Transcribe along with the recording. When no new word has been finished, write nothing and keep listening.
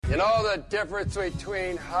You know the difference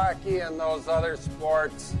between hockey and those other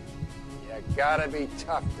sports? You gotta be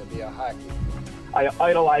tough to be a hockey player. I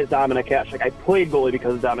idolize Dominik Hasek. I played goalie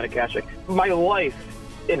because of Dominik Hasek. My life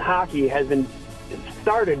in hockey has been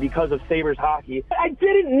started because of Sabres hockey. I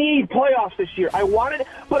didn't need playoffs this year. I wanted it,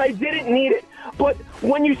 but I didn't need it. But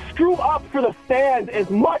when you screw up for the fans as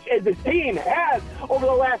much as this team has over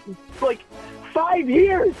the last, 5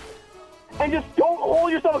 years, and just don't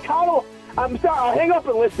hold yourself accountable, I'm sorry. I'll hang up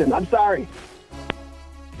and listen. I'm sorry.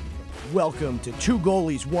 Welcome to Two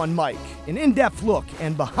Goalies, One Mic, an in-depth look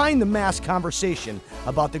and behind-the-mask conversation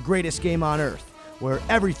about the greatest game on earth, where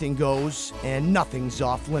everything goes and nothing's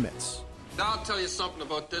off limits. Now I'll tell you something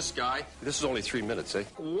about this guy. This is only 3 minutes, eh?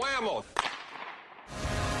 Whammo!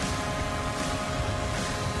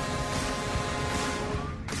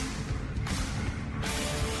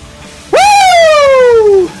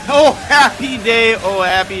 Oh, happy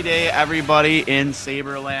day, everybody in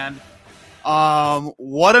Saberland.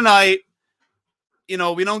 What a night. You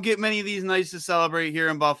know, we don't get many of these nights to celebrate here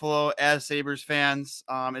in Buffalo as Sabres fans.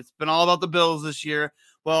 It's been all about the Bills this year.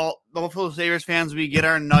 Well, Buffalo Sabres fans, we get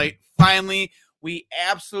our night. Finally, we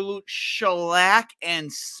absolute shellac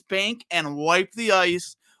and spank and wipe the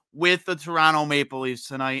ice with the Toronto Maple Leafs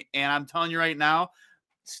tonight. And I'm telling you right now,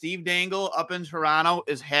 Steve Dangle up in Toronto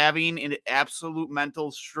is having an absolute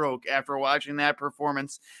mental stroke after watching that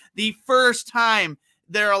performance. The first time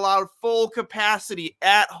they're allowed full capacity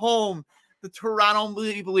at home, the Toronto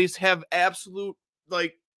Maple Leafs have absolute,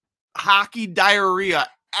 hockey diarrhea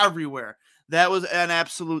everywhere. That was an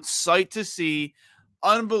absolute sight to see.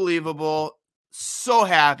 Unbelievable. So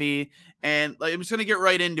happy. And I'm just going to get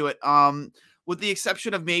right into it. With the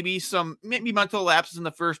exception of maybe mental lapses in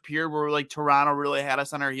the first period where Toronto really had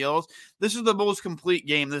us on our heels, this is the most complete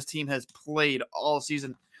game this team has played all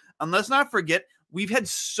season. And let's not forget, we've had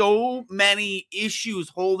so many issues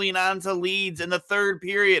holding on to leads in the third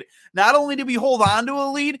period. Not only did we hold on to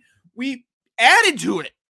a lead, we added to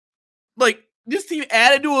it. This team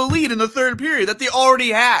added to a lead in the third period that they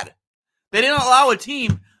already had. They didn't allow a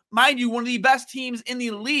team, mind you, one of the best teams in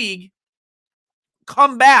the league,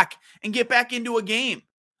 come back and get back into a game.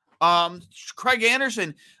 Craig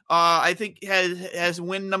Anderson, I think has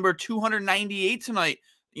win number 298 tonight.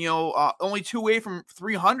 Only 2 away from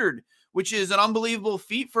 300, which is an unbelievable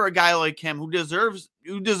feat for a guy like him who deserves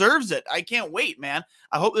it. I can't wait, man.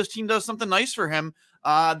 I hope this team does something nice for him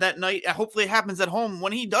that night. Hopefully it happens at home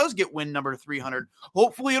when he does get win number 300.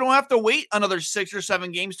 Hopefully you don't have to wait another 6 or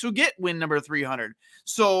 7 games to get win number 300.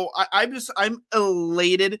 So I'm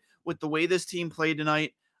elated with the way this team played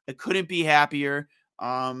tonight. I couldn't be happier.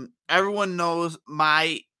 Everyone knows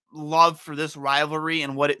my love for this rivalry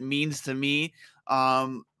and what it means to me.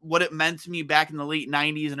 What it meant to me back in the late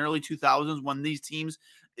 90s and early 2000s when these teams,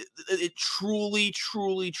 it truly,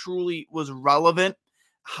 truly, truly was relevant.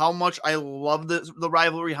 How much I love the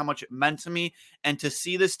rivalry, how much it meant to me, and to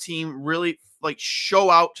see this team really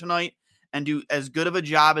show out tonight and do as good of a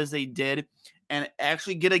job as they did and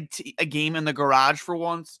actually get a game in the garage for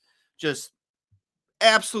once. Just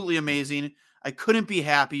absolutely amazing. I couldn't be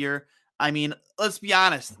happier. I mean, let's be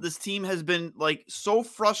honest. This team has been so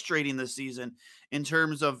frustrating this season in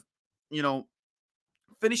terms of,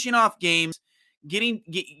 finishing off games,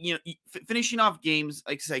 finishing off games,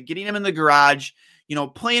 like I said, getting them in the garage,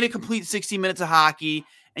 playing a complete 60 minutes of hockey.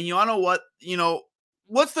 And you know what,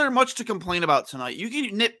 what's there much to complain about tonight? You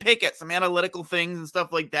can nitpick at some analytical things and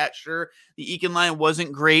stuff like that. Sure. The Eakin line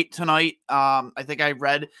wasn't great tonight. I think I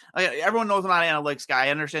read, everyone knows I'm not an analytics guy. I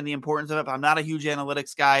understand the importance of it, but I'm not a huge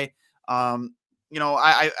analytics guy. I've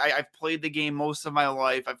played the game most of my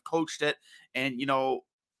life. I've coached it. And,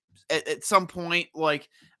 at some point,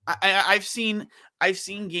 I've seen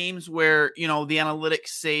games where, the analytics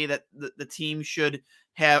say that the team should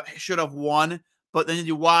have won, but then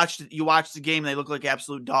you watch the game and they look like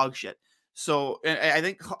absolute dog shit. So I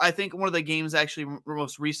think one of the games actually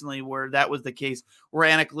most recently where that was the case, where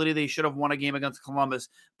analytically they should have won a game against Columbus,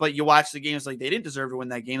 but you watch the game, it's they didn't deserve to win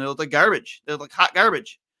that game. They looked like garbage. They looked like hot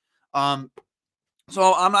garbage.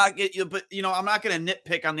 So I'm not going to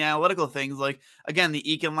nitpick on the analytical things. Again, the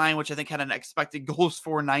Eakin line, which I think had an expected goals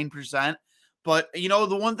for 9%. But,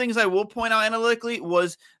 the one things I will point out analytically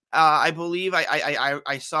was, I believe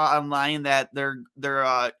I saw online that their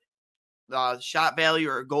shot value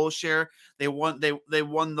or goal share, they won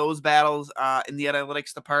those battles in the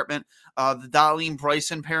analytics department. The Dahlin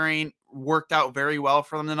Bryson pairing worked out very well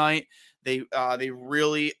for them tonight. They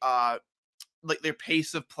really their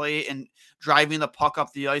pace of play and driving the puck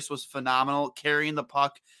up the ice was phenomenal. Carrying the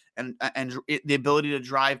puck and the ability to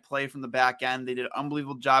drive play from the back end, they did an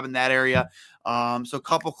unbelievable job in that area. So a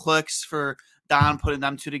couple clicks for Don putting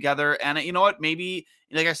them two together. And you know what? Maybe,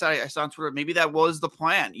 like I said, I saw on Twitter, maybe that was the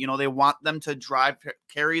plan. They want them to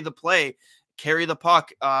carry the play, carry the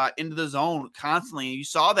puck into the zone constantly. And you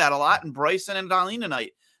saw that a lot in Bryson and Darlene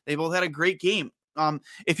tonight. They both had a great game.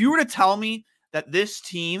 If you were to tell me that this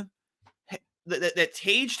team, that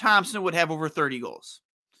Tage Thompson would have over 30 goals,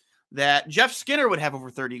 that Jeff Skinner would have over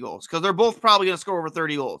 30 goals, because they're both probably going to score over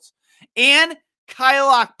 30 goals, and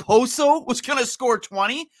Kyle Okposo was going to score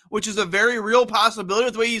 20, which is a very real possibility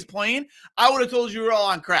with the way he's playing, I would have told you we're all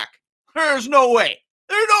on crack. There's no way.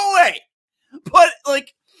 There's no way. But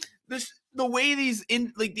the way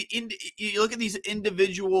you look at these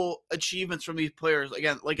individual achievements from these players,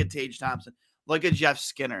 again, like a Tage Thompson, like a Jeff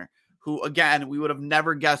Skinner, who, again, we would have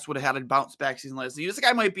never guessed would have had a bounce back season last year. This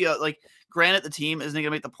guy might be granted the team isn't going to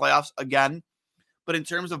make the playoffs again, but in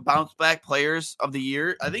terms of bounce back players of the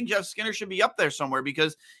year, I think Jeff Skinner should be up there somewhere,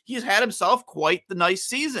 because he's had himself quite the nice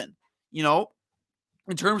season, in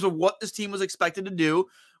terms of what this team was expected to do,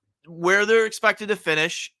 where they're expected to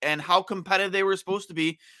finish, and how competitive they were supposed to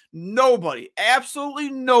be. Nobody, absolutely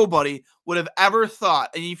nobody, would have ever thought,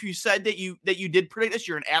 and if you said that you did predict this,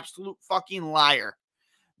 you're an absolute fucking liar,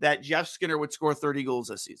 that Jeff Skinner would score 30 goals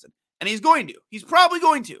this season. And he's going to. He's probably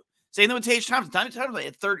going to. Same thing with Tage Thompson. Thompson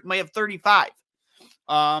might have 35.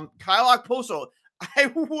 Kyle Okposo, I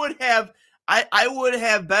would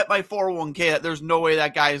have bet my 401k that there's no way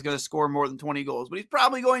that guy is going to score more than 20 goals, but he's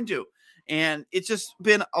probably going to. And it's just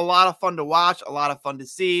been a lot of fun to watch, a lot of fun to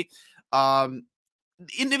see.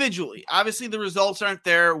 Individually, obviously the results aren't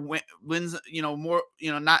there. Wins,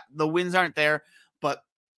 not the wins aren't there, but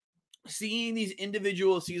seeing these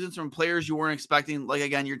individual seasons from players you weren't expecting, like,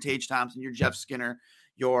 again, your Tage Thompson, your Jeff Skinner,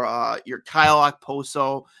 your Kyle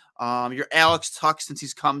Okposo, your Alex Tuch, since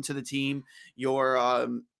he's come to the team, your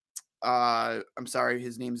I'm sorry,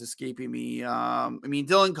 his name's escaping me.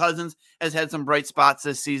 Dylan Cousins has had some bright spots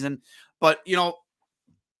this season, but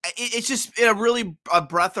it's just a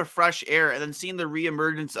breath of fresh air. And then seeing the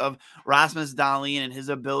reemergence of Rasmus Dahlin and his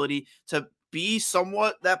ability to be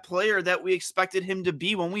somewhat that player that we expected him to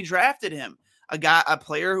be when we drafted him. A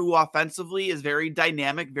player who offensively is very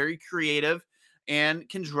dynamic, very creative, and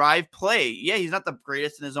can drive play. Yeah, he's not the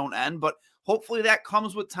greatest in his own end, but hopefully that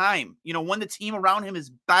comes with time. When the team around him is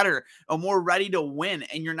better or more ready to win,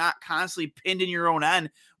 and you're not constantly pinned in your own end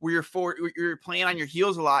where you're playing on your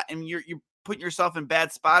heels a lot and you're putting yourself in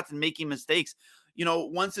bad spots and making mistakes.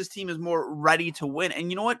 Once this team is more ready to win, and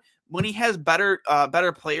you know what? When he has better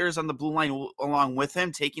players on the blue line along with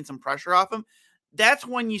him, taking some pressure off him, that's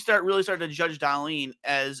when you really start to judge Dahlin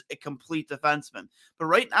as a complete defenseman. But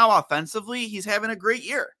right now, offensively, he's having a great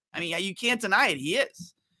year. I mean, you can't deny it. He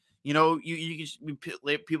is.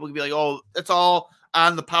 People can be like, oh, it's all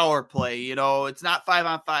on the power play. It's not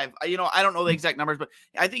 5-on-5. I don't know the exact numbers, but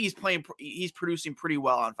I think he's producing pretty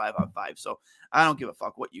well on 5-on-5. So I don't give a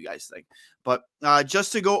fuck what you guys think. But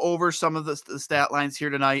just to go over some of the stat lines here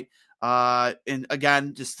tonight, and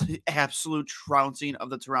again, just absolute trouncing of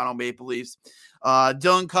the Toronto Maple Leafs.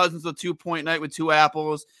 Dylan Cousins with 2-point night with 2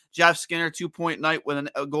 apples. Jeff Skinner, 2-point night with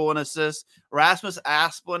a goal and assist. Rasmus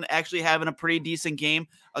Asplund actually having a pretty decent game.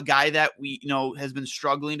 A guy that we has been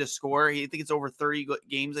struggling to score. I think it's over 30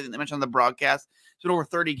 games. I think they mentioned on the broadcast. It's been over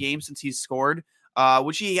 30 games since he's scored,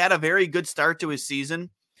 which he had a very good start to his season.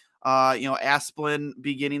 Asplund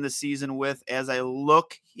beginning the season with, as I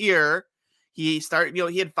look here, he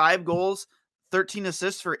had 5 goals, 13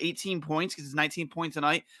 assists for 18 points, because it's 19 points a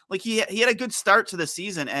night. Like he had a good start to the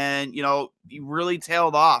season, and he really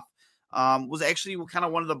tailed off. Was actually kind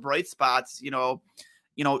of one of the bright spots.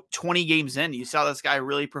 20 games in, you saw this guy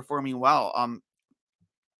really performing well.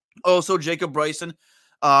 Also Jacob Bryson,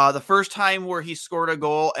 the first time where he scored a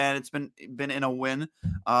goal and it's been in a win,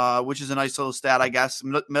 which is a nice little stat, I guess.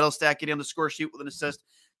 Middle stat getting on the score sheet with an assist.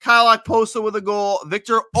 Kyle Okposo with a goal.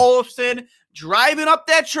 Victor Olofsson driving up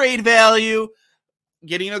that trade value,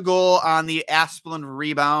 getting a goal on the Asplund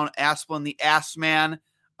rebound. Asplund, the ass man,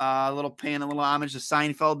 a little homage to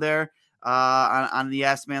Seinfeld there on the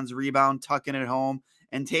ass man's rebound, tucking it home.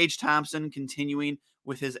 And Tage Thompson continuing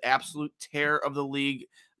with his absolute tear of the league.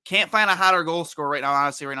 Can't find a hotter goal scorer right now,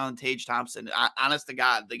 honestly, than Tage Thompson. Honest to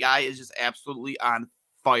God, the guy is just absolutely on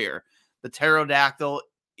fire. The pterodactyl,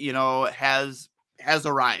 has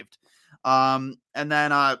arrived. And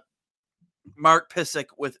then Mark Pysyk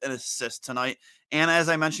with an assist tonight. And as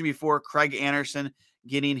I mentioned before, Craig Anderson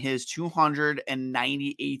getting his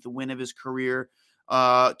 298th win of his career,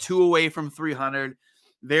 2 away from 300.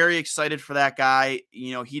 Very excited for that guy.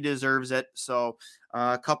 He deserves it. So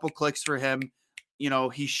a couple clicks for him.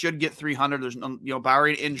 He should get 300. There's no,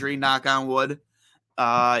 barring injury, knock on wood.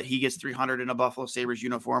 he gets 300 in a Buffalo Sabres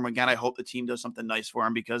uniform. Again, I hope the team does something nice for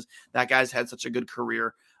him because that guy's had such a good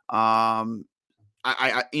career. I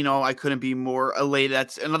couldn't be more elated.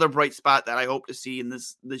 That's another bright spot that I hope to see in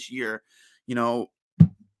this year,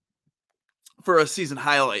 for a season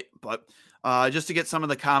highlight. But just to get some of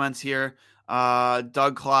the comments here,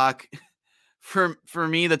 Doug Clock, for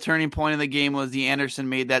me, the turning point of the game was the Anderson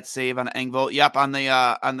made that save on Engvall. Yep, on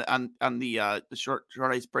the short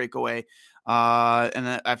ice breakaway. And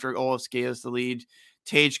then after Olofs gave us the lead,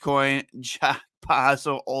 Tage Coyne, Jack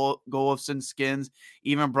Paso, Golofson skins,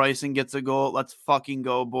 even Bryson gets a goal. Let's fucking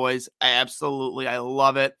go, boys. I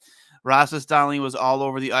love it. Rasmus Dahlin was all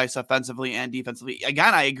over the ice offensively and defensively.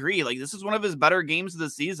 Again, I agree. Like, this is one of his better games of the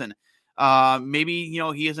season. Maybe,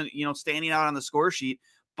 he isn't, standing out on the score sheet,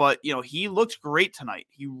 but, he looked great tonight.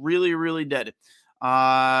 He really, really did.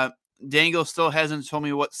 Dangle still hasn't told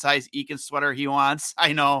me what size Eakin sweater he wants.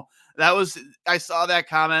 I know I saw that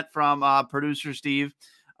comment from producer Steve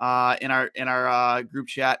in our group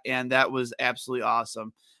chat, and that was absolutely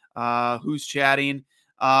awesome. Who's chatting?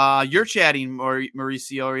 You're chatting,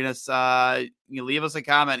 Mauricio Arenas. Leave us a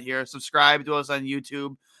comment here. Subscribe to us on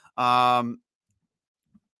YouTube.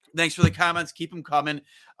 Thanks for the comments. Keep them coming.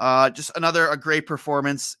 Just a great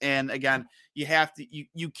performance. And again,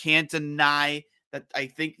 you can't deny that. I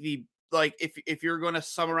think if you're going to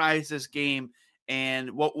summarize this game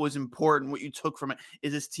and what was important, what you took from it,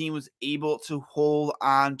 is this team was able to hold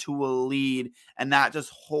on to a lead and not just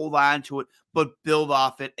hold on to it, but build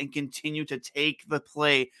off it and continue to take the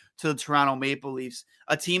play to the Toronto Maple Leafs,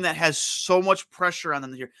 a team that has so much pressure on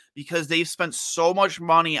them this year because they've spent so much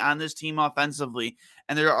money on this team offensively,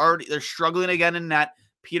 and they're struggling again in net.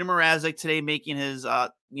 Peter Mrazek today making his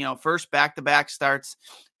first back-to-back starts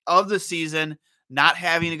of the season, not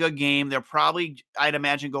having a good game. They'll probably, I'd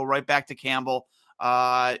imagine, go right back to Campbell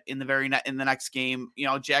in the next game.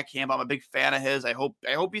 Jack Campbell, I'm a big fan of his. I hope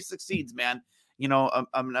he succeeds, man.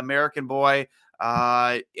 An American boy,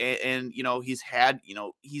 and he's had,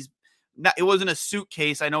 he's not. It wasn't a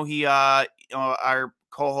suitcase. I know he, our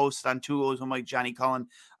co-host on Two O's, like Johnny Cullen,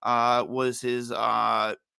 was his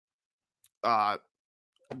goalie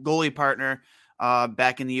partner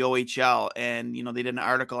back in the OHL, and they did an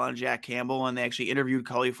article on Jack Campbell, and they actually interviewed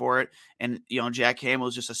Cully for it. And Jack Campbell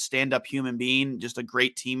is just a stand-up human being, just a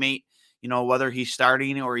great teammate. Whether he's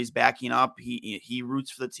starting or he's backing up, he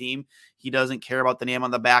roots for the team. He doesn't care about the name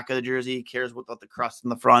on the back of the jersey. He cares about the crust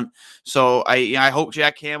in the front. So I hope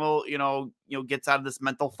Jack Campbell, gets out of this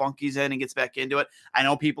mental funk he's in and gets back into it. I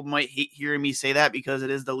know people might hate hearing me say that because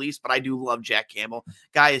it is the Leafs, but I do love Jack Campbell.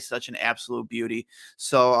 Guy is such an absolute beauty.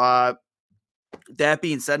 So that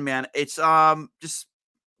being said, man, it's just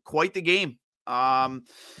quite the game.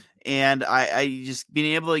 And I just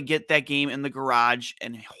being able to get that game in the garage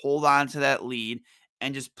and hold on to that lead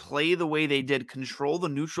and just play the way they did, control the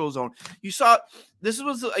neutral zone. You saw this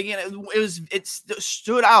was, again, it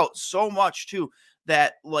stood out so much too,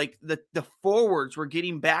 that like the forwards were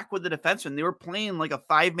getting back with the defensemen. They were playing like a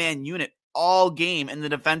 5-man unit all game in the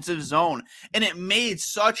defensive zone. And it made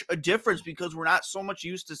such a difference because we're not so much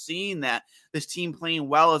used to seeing this team playing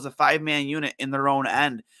well as a 5-man unit in their own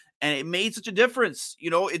end. And it made such a difference.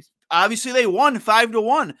 It's obviously they won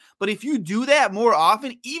 5-1, but if you do that more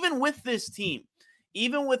often, even with this team,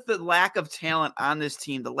 even with the lack of talent on this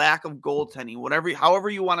team, the lack of goaltending, however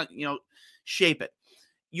you want to, shape it,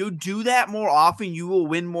 you do that more often, you will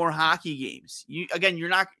win more hockey games.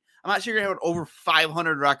 I'm not sure you're going to have an over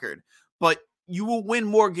 500 record, but you will win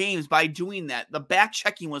more games by doing that. The back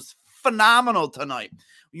checking was phenomenal tonight.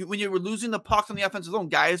 When you were losing the puck on the offensive zone,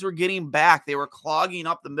 guys were getting back. They were clogging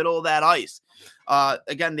up the middle of that ice.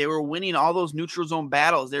 Again, they were winning all those neutral zone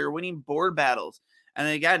battles. They were winning board battles. And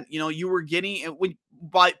again, you were getting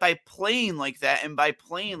by playing like that and by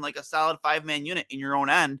playing like a solid 5-man unit in your own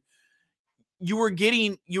end, you were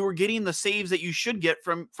getting the saves that you should get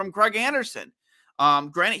from Craig Anderson.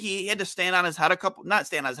 Granted, he had to stand on his head not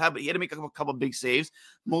stand on his head, but he had to make a couple big saves,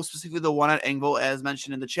 most specifically the one at Engvall, as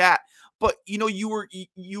mentioned in the chat. But he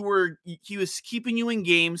was keeping you in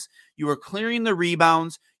games. You were clearing the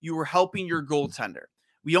rebounds. You were helping your goaltender.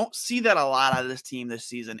 We don't see that a lot out of this team this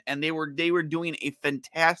season, and they were doing a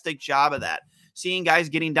fantastic job of that. Seeing guys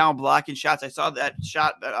getting down, blocking shots. I saw that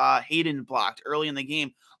shot that Hayden blocked early in the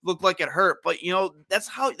game. Looked like it hurt, but that's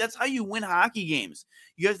how you win hockey games.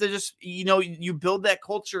 You have to just you build that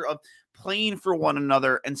culture of playing for one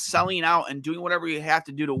another and selling out and doing whatever you have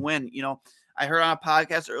to do to win. I heard on a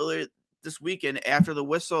podcast earlier this weekend after the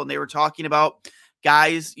whistle, and they were talking about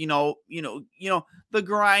guys, the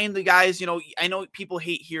grind, the guys, I know people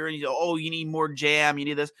hate hearing, you need more jam, you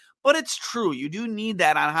need this, but it's true. You do need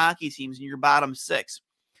that on hockey teams in your bottom six.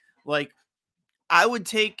 Like, I would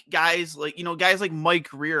take guys like Mike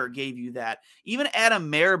Rear gave you that. Even Adam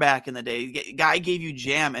Mayer back in the day, guy gave you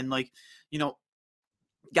jam, and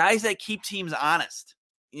guys that keep teams honest.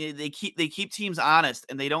 They keep teams honest,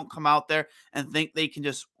 and they don't come out there and think they can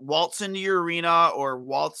just waltz into your arena or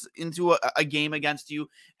waltz into a game against you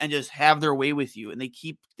and just have their way with you. And they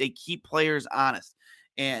keep players honest,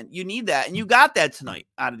 and you need that, and you got that tonight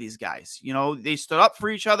out of these guys. They stood up for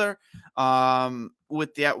each other.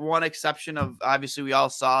 With that one exception of, obviously, we all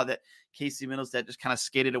saw that Casey Middlestat just kind of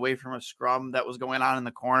skated away from a scrum that was going on in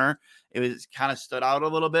the corner. It was kind of stood out a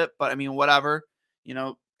little bit, but I mean, whatever.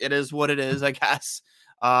 It is what it is, I guess.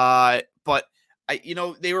 But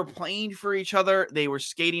they were playing for each other. They were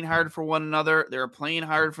skating hard for one another. They were playing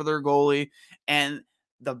hard for their goalie. And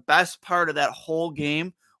the best part of that whole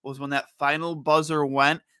game was when that final buzzer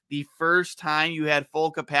went, the first time you had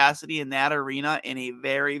full capacity in that arena in a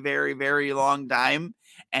very, very, very long time,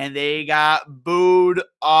 and they got booed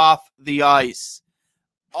off the ice.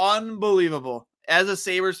 Unbelievable. As a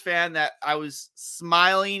Sabres fan, that I was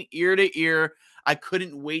smiling ear to ear. I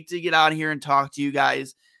couldn't wait to get out here and talk to you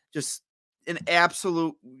guys. Just an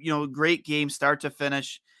absolute, great game, start to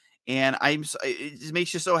finish. And it just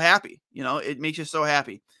makes you so happy. It makes you so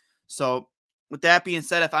happy. So with that being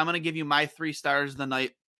said, if I'm going to give you my 3 stars of the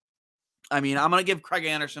night, I'm going to give Craig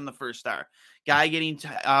Anderson the first star. Guy getting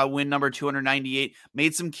win number 298,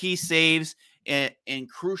 made some key saves in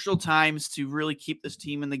crucial times to really keep this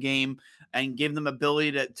team in the game and give them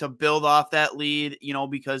ability to build off that lead,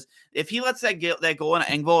 because if he lets that goal in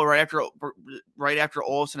Engvall right after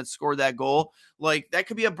Olofsson had scored that goal, like that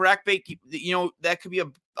could be a that could be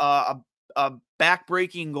a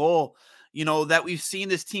back-breaking goal, that we've seen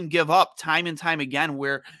this team give up time and time again,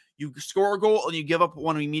 where you score a goal and you give up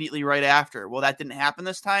one immediately right after. Well, that didn't happen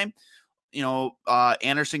this time.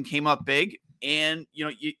 Anderson came up big, and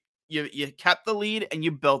you kept the lead and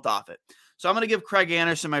you built off it. So I'm going to give Craig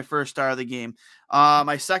Anderson my first star of the game.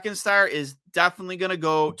 My second star is definitely going to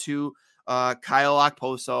go to Kyle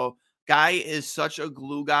Okposo. Guy is such a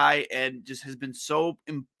glue guy and just has been so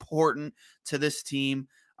important to this team.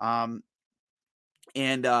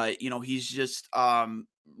 He's just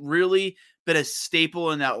really been a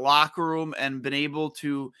staple in that locker room and been able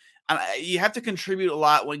to you have to contribute a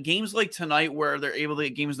lot when games like tonight where they're able to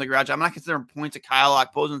get games in the garage. I'm not considering point to Kyle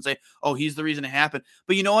Okposo and say, oh, he's the reason it happened.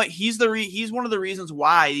 But you know what? He's one of the reasons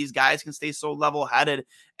why these guys can stay so level-headed.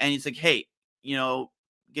 And it's like, hey,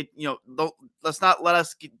 let's not let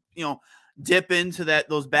us dip into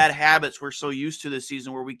those bad habits we're so used to this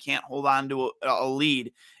season where we can't hold on to a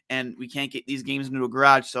lead and we can't get these games into a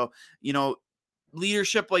garage. So,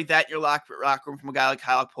 leadership like that in your locker room from a guy like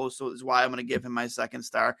Kyle Okposo is why I'm going to give him my second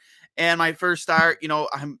star. And my first star,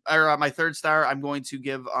 my third star, I'm going to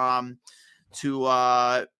give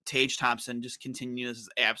to Tage Thompson. Just continue this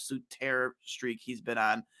absolute terror streak he's been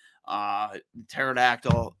on.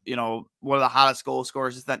 Pterodactyl, one of the hottest goal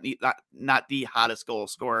scorers. It's not the hottest goal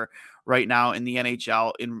scorer right now in the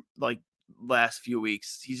NHL in last few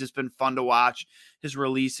weeks. He's just been fun to watch. His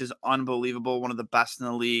release is unbelievable. One of the best in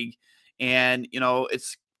the league. And,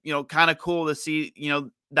 it's, kind of cool to see,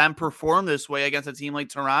 them perform this way against a team like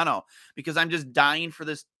Toronto, because I'm just dying for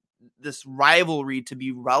this rivalry to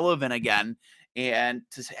be relevant again. And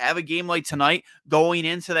to have a game like tonight going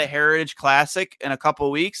into the Heritage Classic in a couple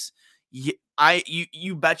of weeks, you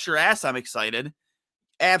bet your ass I'm excited.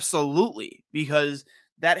 Absolutely. Because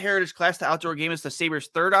that Heritage Classic outdoor game is the Sabres'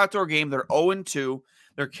 third outdoor game. They're 0-2.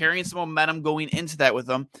 They're carrying some momentum going into that with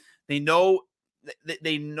them. They know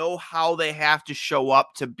how they have to show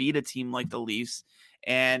up to beat a team like the Leafs.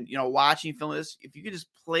 And, watching film of this, if you could just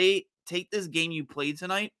take this game you played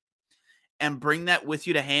tonight and bring that with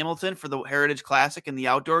you to Hamilton for the Heritage Classic and the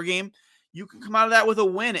outdoor game, you can come out of that with a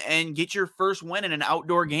win and get your first win in an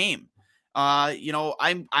outdoor game. I'd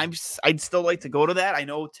still like to go to that. I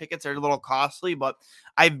know tickets are a little costly, but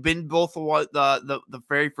I've been both the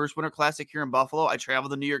very first Winter Classic here in Buffalo. I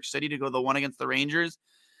traveled to New York City to go to the one against the Rangers.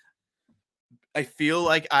 I feel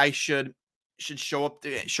like I should show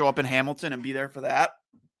up in Hamilton and be there for that,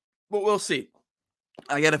 but we'll see.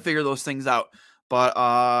 I got to figure those things out. But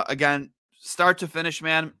again, start to finish,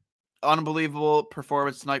 man, unbelievable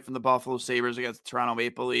performance tonight from the Buffalo Sabres against the Toronto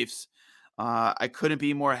Maple Leafs. I couldn't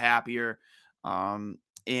be more happier. And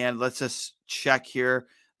let's just check here.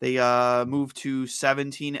 They moved to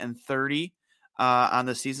 17-30 on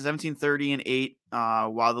the season, 17-30-8,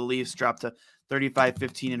 while the Leafs dropped to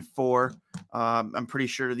 35-15-4. I'm pretty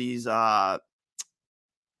sure these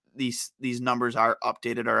these numbers are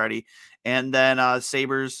updated already. And then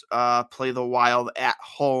Sabres play the Wild at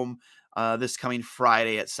home this coming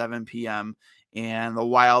Friday at 7 p.m. And the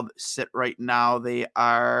Wild sit right now. They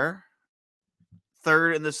are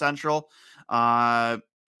third in the Central, but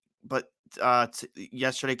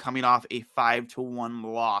yesterday coming off a 5-1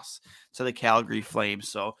 loss to the Calgary Flames.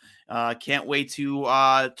 So can't wait to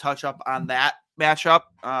touch up on that matchup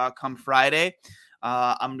come Friday.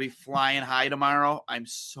 I'm gonna be flying high tomorrow. I'm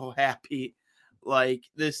so happy. Like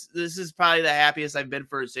this is probably the happiest I've been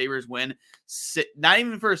for a Sabres win. Not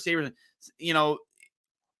even for a Sabres, you know.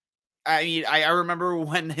 I mean, I remember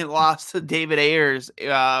when they lost to David Ayers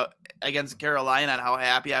against Carolina and how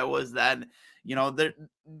happy I was then. You know,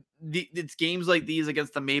 it's games like these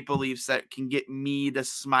against the Maple Leafs that can get me to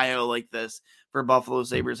smile like this for Buffalo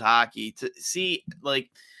Sabres hockey. To see like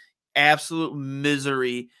absolute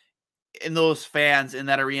misery in those fans in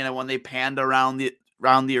that arena when they panned around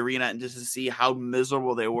the arena, and just to see how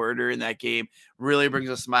miserable they were during that game really brings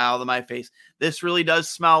a smile to my face. This really does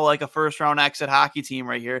smell like a first-round exit hockey team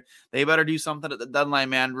right here. They better do something at the deadline,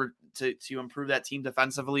 man, to improve that team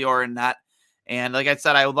defensively or in net. And like I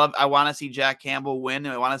said, I want to see Jack Campbell win,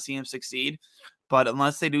 and I want to see him succeed. But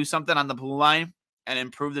unless they do something on the blue line and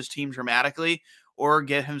improve this team dramatically, or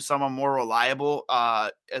get him someone more reliable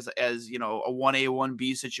as you know, a 1A,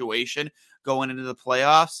 1B situation going into the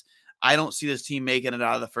playoffs, I don't see this team making it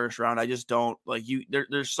out of the first round. I just don't. Like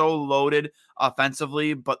they're so loaded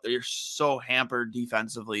offensively, but they're so hampered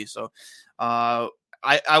defensively. So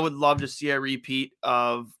I would love to see a repeat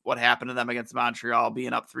of what happened to them against Montreal,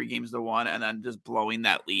 being up 3-1 and then just blowing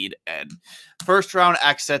that lead. And first round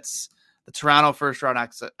exits, the Toronto first round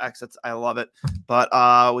exits. I love it.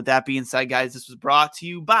 But with that being said, guys, this was brought to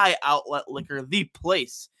you by Outlet Liquor, the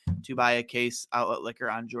place to buy a case. Outlet Liquor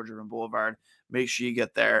on George Irvin Boulevard. Make sure you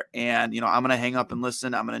get there. And, you know, I'm going to hang up and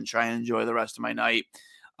listen. I'm going to try and enjoy the rest of my night.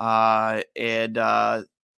 You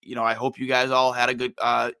know, I hope you guys all had a good,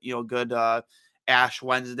 good Ash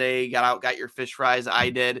Wednesday. Got out, got your fish fries.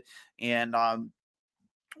 I did. And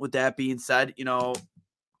with that being said, you know,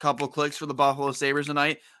 couple clicks for the Buffalo Sabres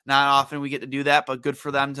tonight. Not often we get to do that, but good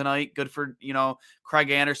for them tonight. Good for, you know, Craig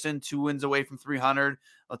Anderson, 2 wins away from 300.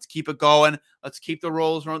 Let's keep it going. Let's keep the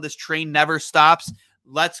rolls rolling. This train never stops.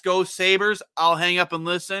 Let's go Sabres. I'll hang up and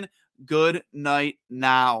listen. Good night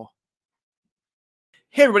now.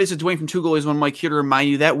 Hey everybody, it's Dwayne from Two Goalies One Mic here to remind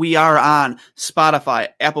you that we are on Spotify,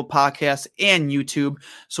 Apple Podcasts, and YouTube.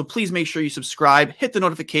 So please make sure you subscribe, hit the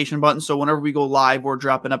notification button so whenever we go live or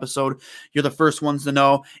drop an episode, you're the first ones to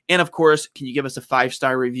know. And of course, can you give us a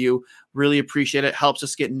 5-star review? Really appreciate it. Helps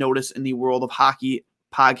us get noticed in the world of hockey.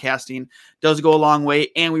 Podcasting does go a long way,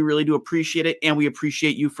 and we really do appreciate it, and we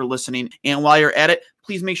appreciate you for listening. And while you're at it,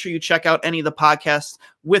 please make sure you check out any of the podcasts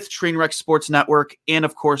with Trainwreck Sports Network and,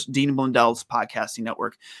 of course, Dean Blundell's podcasting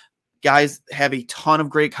network. Guys have a ton of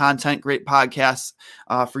great content, great podcasts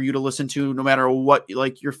for you to listen to, no matter what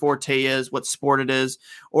like your forte is, what sport it is,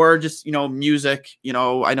 or just, you know, music. You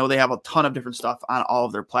know, I know they have a ton of different stuff on all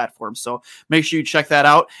of their platforms. So make sure you check that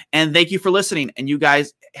out. And thank you for listening. And you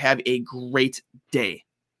guys have a great day.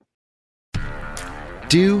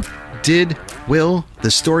 Will,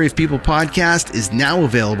 the Story of People podcast is now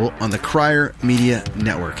available on the Crier Media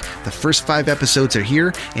Network. The first 5 episodes are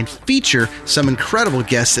here and feature some incredible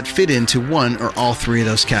guests that fit into one or all 3 of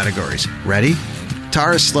those categories. Ready?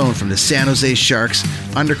 Tara Sloan from the San Jose Sharks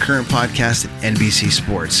Undercurrent podcast at NBC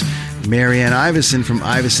Sports. Marianne Iveson from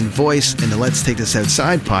Iveson Voice and the Let's Take This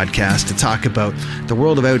Outside podcast to talk about the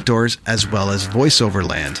world of outdoors as well as voiceover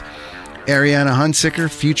land. Ariana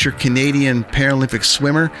Hunsicker, future Canadian Paralympic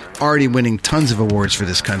swimmer, already winning tons of awards for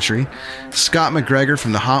this country. Scott McGregor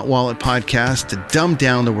from the Hot Wallet podcast to dumb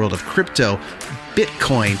down the world of crypto,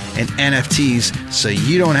 Bitcoin, and NFTs so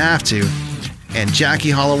you don't have to. And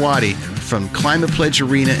Jackie Holowati from Climate Pledge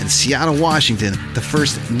Arena in Seattle, Washington, the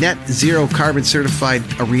first net zero carbon certified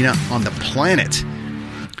arena on the planet.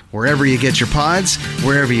 Wherever you get your pods,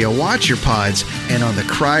 wherever you watch your pods, and on the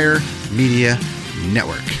Crier Media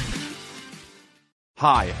Network.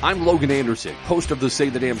 Hi, I'm Logan Anderson, host of the Say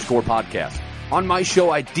the Damn Score podcast. On my show,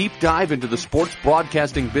 I deep dive into the sports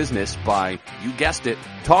broadcasting business by, you guessed it,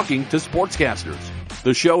 talking to sportscasters.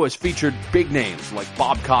 The show has featured big names like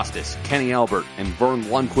Bob Costas, Kenny Albert, and Vern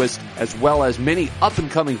Lundquist, as well as many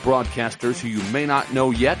up-and-coming broadcasters who you may not know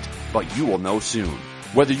yet, but you will know soon.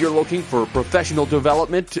 Whether you're looking for professional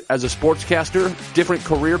development as a sportscaster, different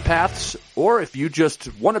career paths, or if you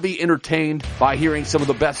just want to be entertained by hearing some of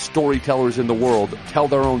the best storytellers in the world tell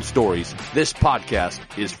their own stories, this podcast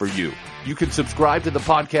is for you. You can subscribe to the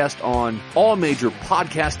podcast on all major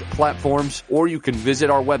podcast platforms, or you can visit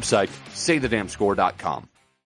our website, saythedamnscore.com.